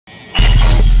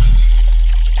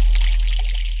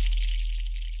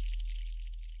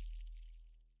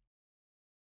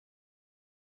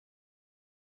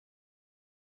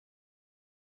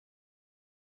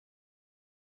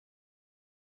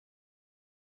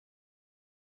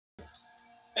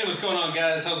Hey, what's going on,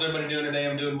 guys? How's everybody doing today?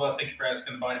 I'm doing well. Thank you for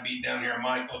asking. The Body Beat down here.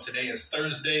 Michael. Today is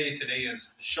Thursday. Today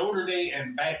is shoulder day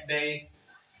and back day.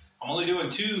 I'm only doing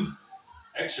 2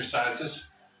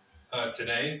 exercises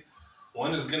today.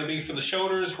 One is going to be for the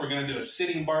shoulders. We're going to do a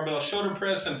sitting barbell shoulder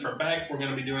press. And for back, we're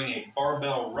going to be doing a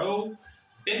barbell row,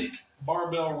 bent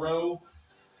barbell row.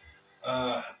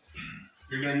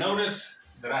 You're going to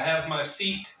notice that I have my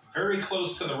seat very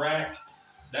close to the rack.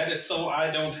 That is so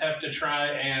I don't have to try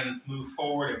and move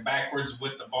forward and backwards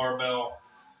with the barbell,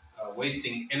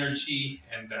 wasting energy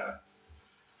and,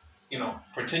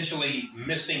 potentially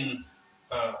missing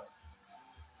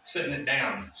sitting it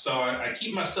down. So I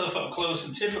keep myself up close,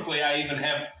 and typically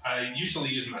I usually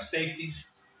use my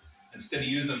safeties instead of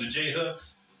using the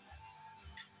J-hooks.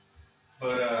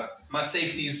 But my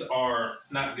safeties are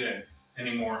not good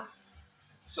anymore.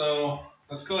 So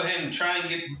let's go ahead and try and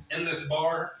get in this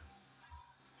bar.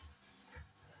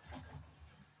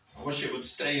 I wish it would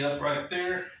stay up right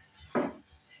there.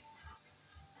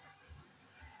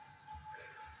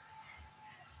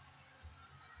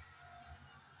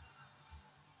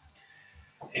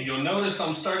 And you'll notice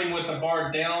I'm starting with the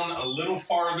bar down a little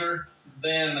farther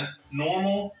than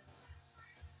normal.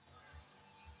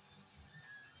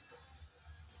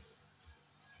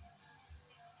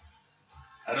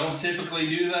 I don't typically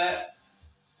do that.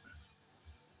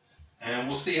 And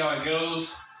we'll see how it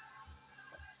goes.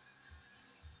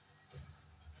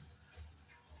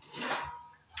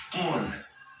 One,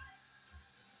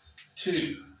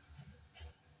 2,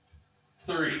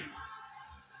 3,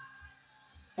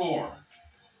 4,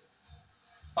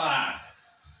 5,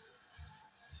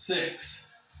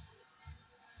 6,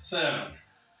 7,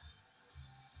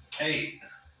 8,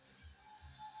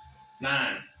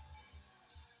 9,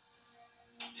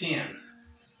 10.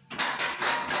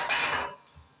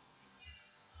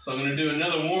 So I'm going to do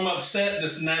another warm-up set.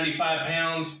 This is 95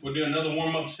 pounds. We'll do another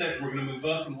warm-up set. We're going to move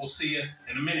up, and we'll see you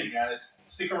in a minute, guys.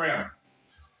 Stick around.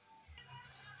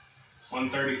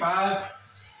 135.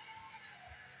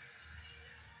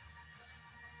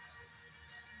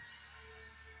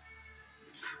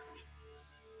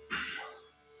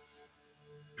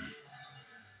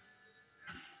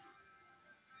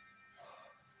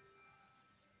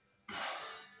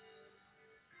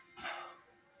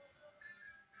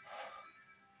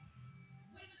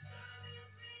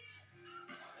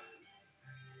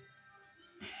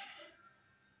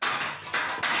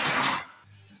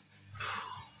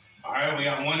 All right, we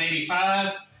got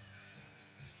 185.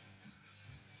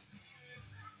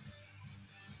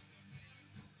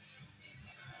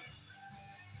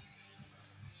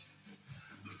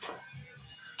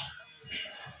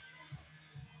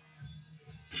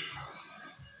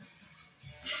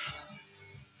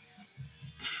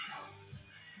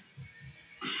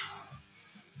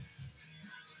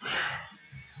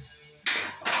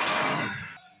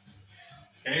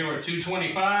 Okay, we're at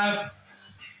 225.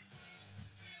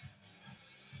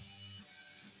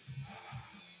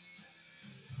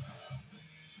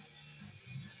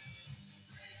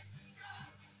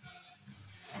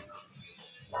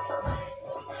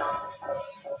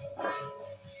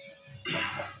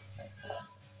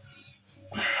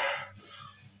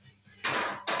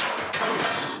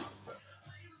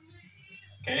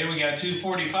 Okay, we got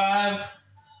 245.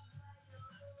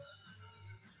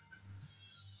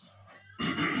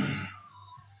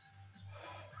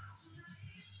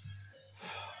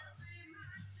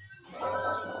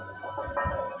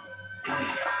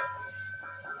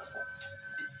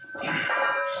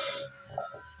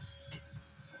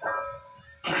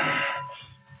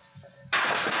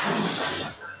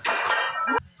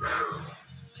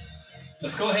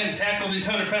 Let's go ahead and tackle these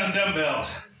 100-pound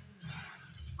dumbbells.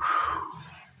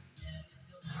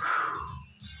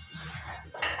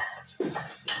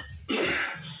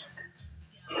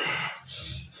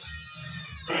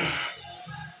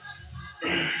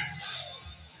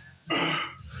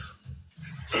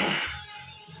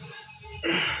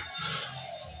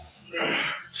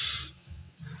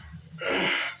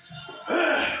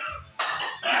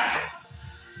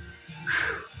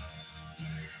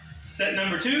 Set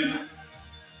number 2,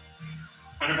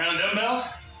 100-pound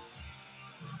dumbbells.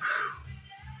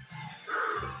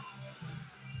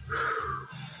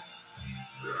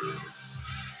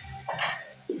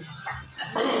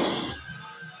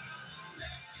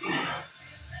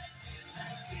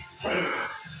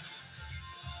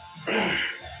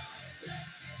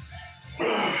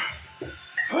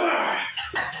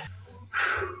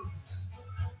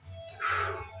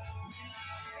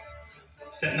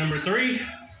 Set number 3,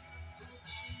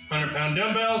 100-pound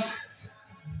dumbbells.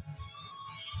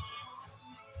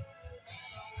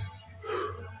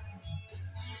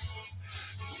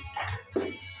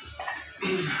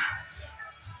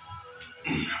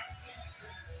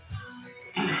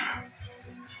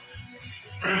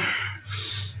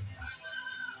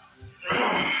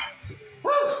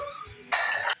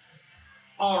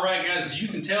 All right, guys, as you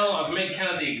can tell, I've made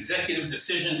kind of the executive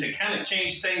decision to kind of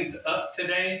change things up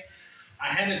today.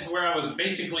 I had it to where I was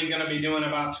basically going to be doing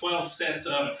about 12 sets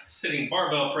of sitting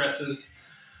barbell presses.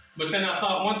 But then I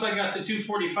thought once I got to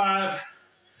 245,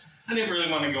 I didn't really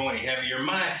want to go any heavier.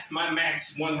 My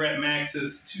max, 1 rep max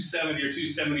is 270 or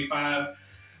 275.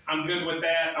 I'm good with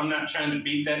that. I'm not trying to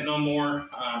beat that no more.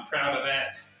 I'm proud of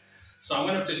that. So I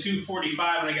went up to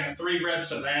 245 and I got 3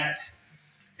 reps of that.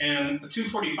 And the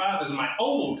 245 is my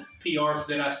old PR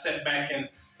that I set back in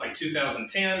like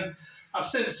 2010. I've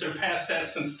since surpassed that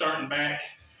since starting back.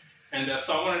 And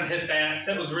so I wanted to hit that.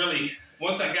 That was really,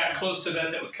 once I got close to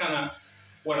that, that was kind of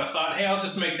what I thought. Hey, I'll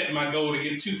just make that my goal to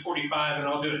get 245 and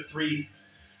I'll do it 3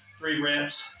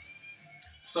 reps.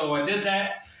 So I did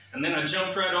that. And then I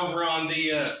jumped right over on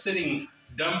the sitting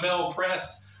dumbbell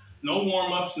press. No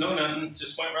warm-ups, no nothing.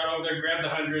 Just went right over there, grabbed the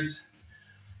hundreds,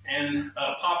 and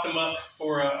popped them up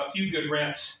for a few good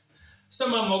reps.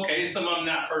 Some of them okay, some of them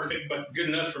not perfect, but good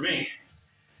enough for me.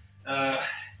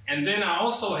 And then I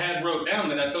also wrote down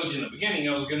that I told you in the beginning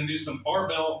I was going to do some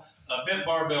bent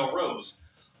barbell rows.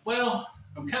 Well,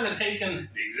 I'm kind of taking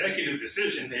the executive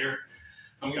decision here.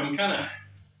 I'm kind of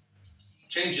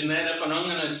changing that up, and I'm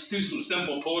going to just do some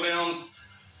simple pull downs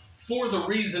for the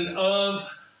reason of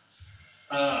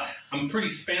I'm pretty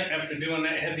spent after doing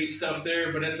that heavy stuff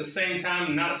there, but at the same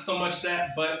time, not so much that,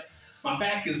 but my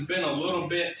back has been a little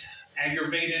bit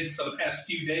aggravated for the past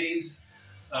few days,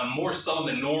 more so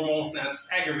than normal. Now, it's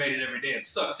aggravated every day. It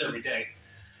sucks every day.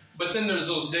 But then there's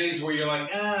those days where you're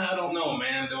like, I don't know,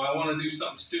 man. Do I want to do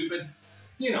something stupid?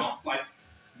 You know, like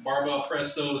barbell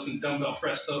press those and dumbbell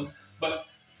press those. But,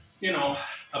 you know,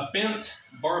 a bent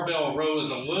barbell row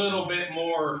is a little bit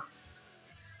more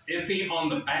iffy on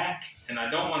the back, and I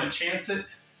don't want to chance it.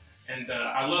 And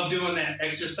I love doing that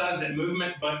exercise, that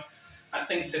movement, but I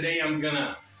think today I'm going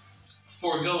to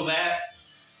forego that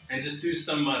and just do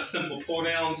some simple pull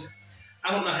downs.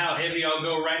 I don't know how heavy I'll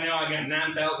go right now. I got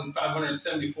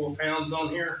 9,574 pounds on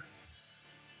here,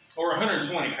 or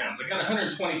 120 pounds. I got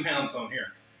 120 pounds on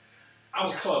here. I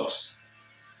was close.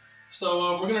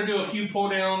 So we're going to do a few pull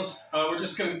downs. We're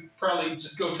just going to probably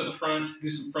just go to the front, do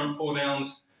some front pull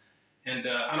downs. And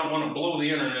I don't want to blow the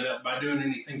internet up by doing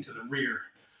anything to the rear.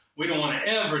 We don't want to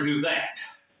ever do that.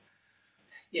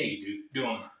 Yeah, you do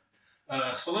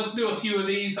them. So let's do a few of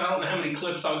these. I don't know how many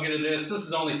clips I'll get of this. This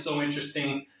is only so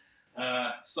interesting.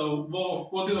 So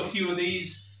we'll do a few of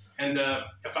these. And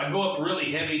if I go up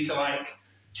really heavy to like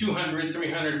 200,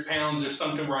 300 pounds or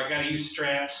something where I got to use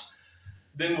straps,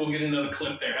 then we'll get another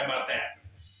clip there. How about that?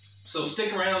 So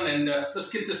stick around and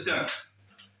let's get this done.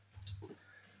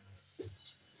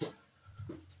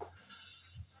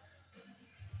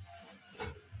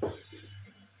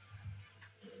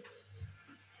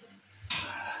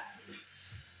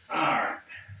 All right.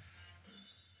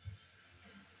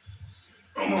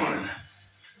 1,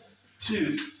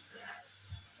 2,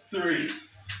 3,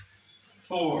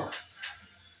 4,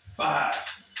 5,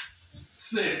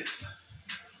 6,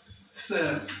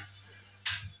 7,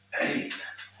 8,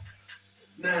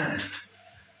 9,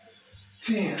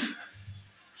 10.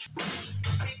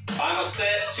 Final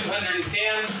set,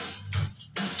 210.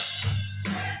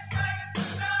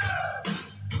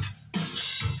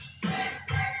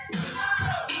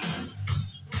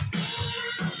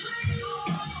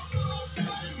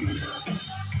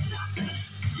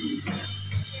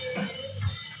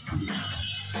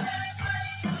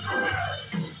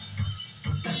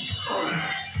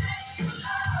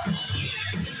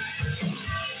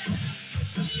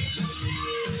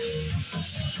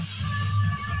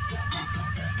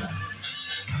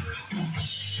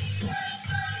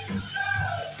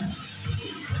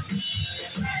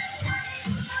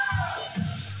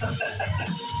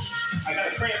 I got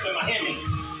a cramp in my hammy.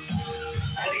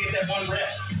 I had to get that 1 rep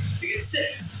to get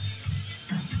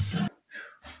 6.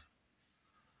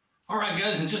 All right,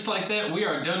 guys, and just like that, we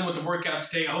are done with the workout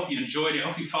today. I hope you enjoyed it. I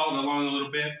hope you followed along a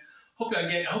little bit. Hope I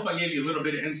gave you a little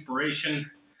bit of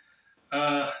inspiration.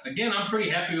 Again, I'm pretty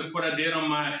happy with what I did on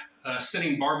my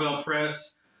sitting barbell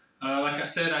press. Like I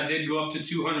said, I did go up to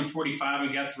 245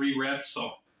 and got 3 reps,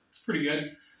 so it's pretty good.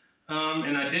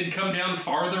 And I did come down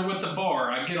farther with the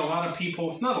bar. I get a lot of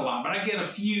people, not a lot, but I get a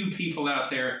few people out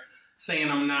there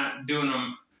saying I'm not doing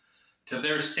them to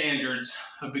their standards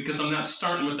because I'm not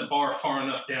starting with the bar far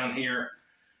enough down here.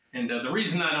 And the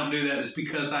reason I don't do that is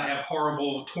because I have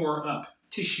horrible tore up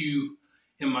tissue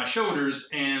in my shoulders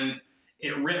and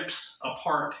it rips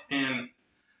apart and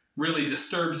really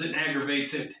disturbs it and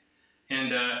aggravates it.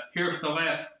 And here for the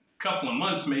last couple of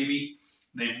months maybe,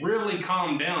 they've really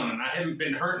calmed down and I haven't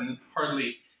been hurting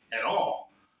hardly at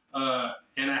all.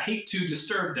 And I hate to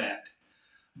disturb that.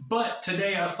 But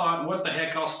today I thought, what the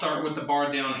heck, I'll start with the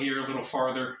bar down here a little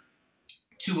farther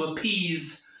to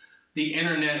appease the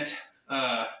internet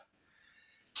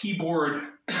keyboard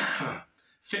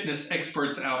fitness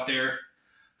experts out there.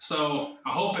 So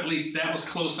I hope at least that was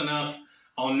close enough.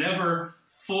 I'll never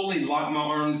fully lock my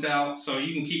arms out, so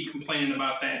you can keep complaining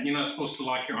about that. You're not supposed to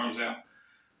lock your arms out.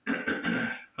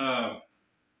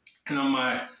 And on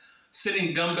my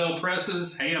sitting dumbbell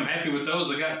presses, hey, I'm happy with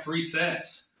those. I got 3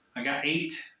 sets. I got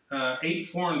 8,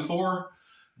 4 and 4,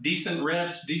 decent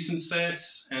reps, decent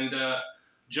sets, and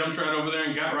jumped right over there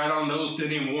and got right on those.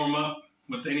 Didn't even warm up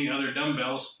with any other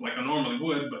dumbbells like I normally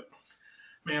would, but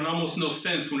man, almost no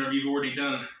sense whenever you've already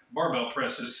done barbell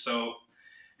presses. So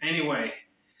anyway,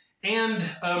 and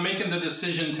making the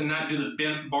decision to not do the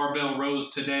bent barbell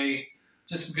rows today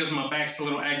just because my back's a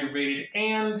little aggravated,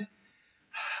 and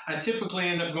I typically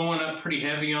end up going up pretty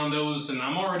heavy on those, and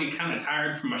I'm already kind of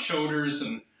tired from my shoulders,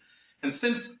 and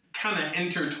since kind of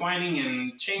intertwining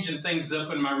and changing things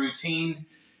up in my routine,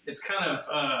 it's kind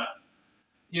of,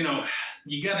 you know,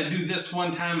 you got to do this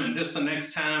one time and this the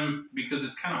next time, because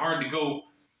it's kind of hard to go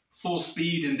full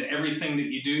speed into everything that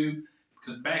you do,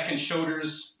 because back and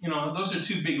shoulders, you know, those are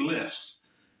 2 big lifts,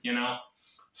 you know.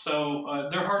 So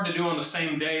they're hard to do on the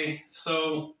same day.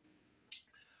 So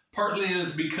partly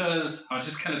is because I was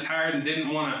just kind of tired and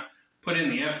didn't want to put in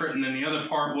the effort. And then the other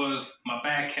part was my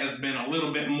back has been a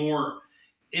little bit more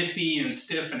iffy and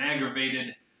stiff and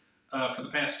aggravated for the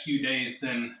past few days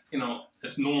than, you know,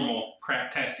 its normal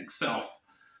craptastic self.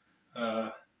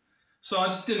 So I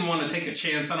just didn't want to take a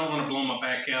chance. I don't want to blow my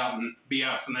back out and be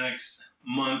out for the next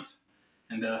month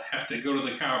and have to go to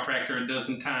the chiropractor a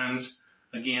dozen times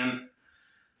again.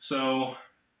 So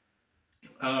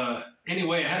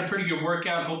anyway, I had a pretty good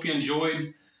workout. Hope you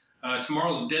enjoyed.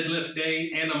 Tomorrow's deadlift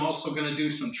day, and I'm also going to do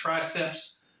some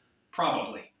triceps,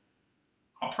 probably.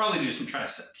 I'll probably do some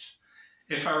triceps,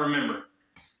 if I remember.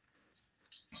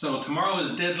 So tomorrow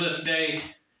is deadlift day,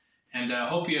 and I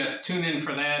hope you tune in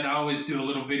for that. I always do a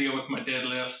little video with my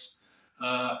deadlifts.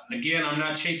 Again, I'm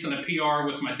not chasing a PR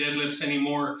with my deadlifts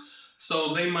anymore,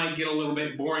 so they might get a little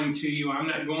bit boring to you. I'm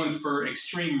not going for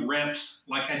extreme reps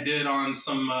like I did on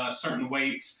some certain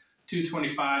weights,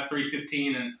 225,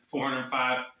 315, and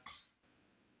 405,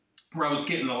 where I was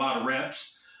getting a lot of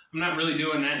reps. I'm not really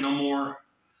doing that no more.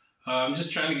 I'm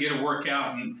just trying to get a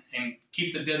workout and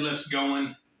keep the deadlifts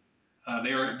going.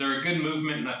 They're a good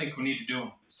movement, and I think we need to do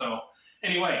them. So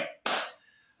anyway,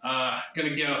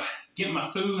 gonna go get my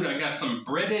food. I got some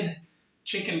breaded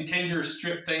chicken tender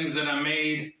strip things that I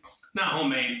made. Not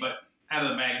homemade, but out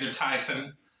of the bag. They're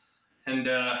Tyson. And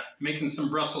making some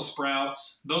Brussels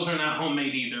sprouts. Those are not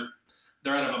homemade either.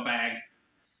 They're out of a bag.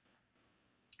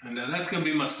 And that's going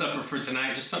to be my supper for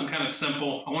tonight. Just something kind of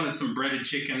simple. I wanted some breaded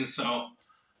chicken, so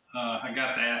I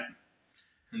got that.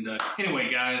 And anyway,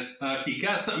 guys, if you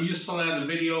got something useful out of the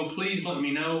video, please let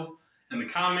me know in the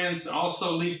comments.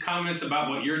 Also, leave comments about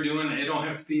what you're doing. It don't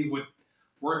have to be with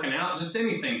working out. Just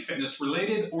anything fitness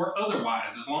related or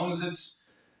otherwise, as long as it's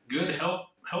good,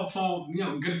 helpful, you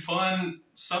know, good fun,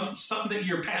 something that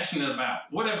you're passionate about,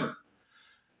 whatever.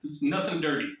 Nothing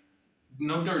dirty.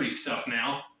 No dirty stuff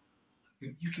now.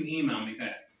 You can email me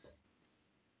that.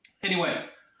 Anyway,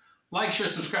 like, share,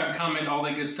 subscribe, comment, all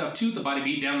that good stuff to The Body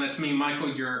Beatdown. That's me,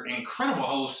 Michael, your incredible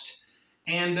host.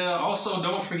 And also,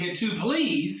 don't forget to,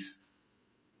 please,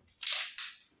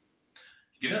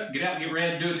 get up, get out, get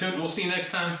ready, do it to it, and we'll see you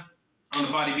next time on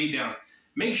The Body Beatdown.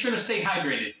 Make sure to stay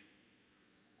hydrated.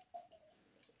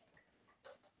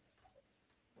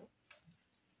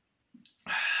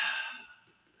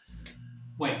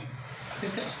 Wait, I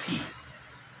think that was Pete.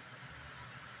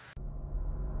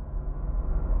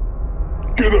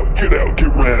 Get up, get out,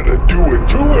 get ready, do it,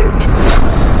 do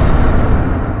it!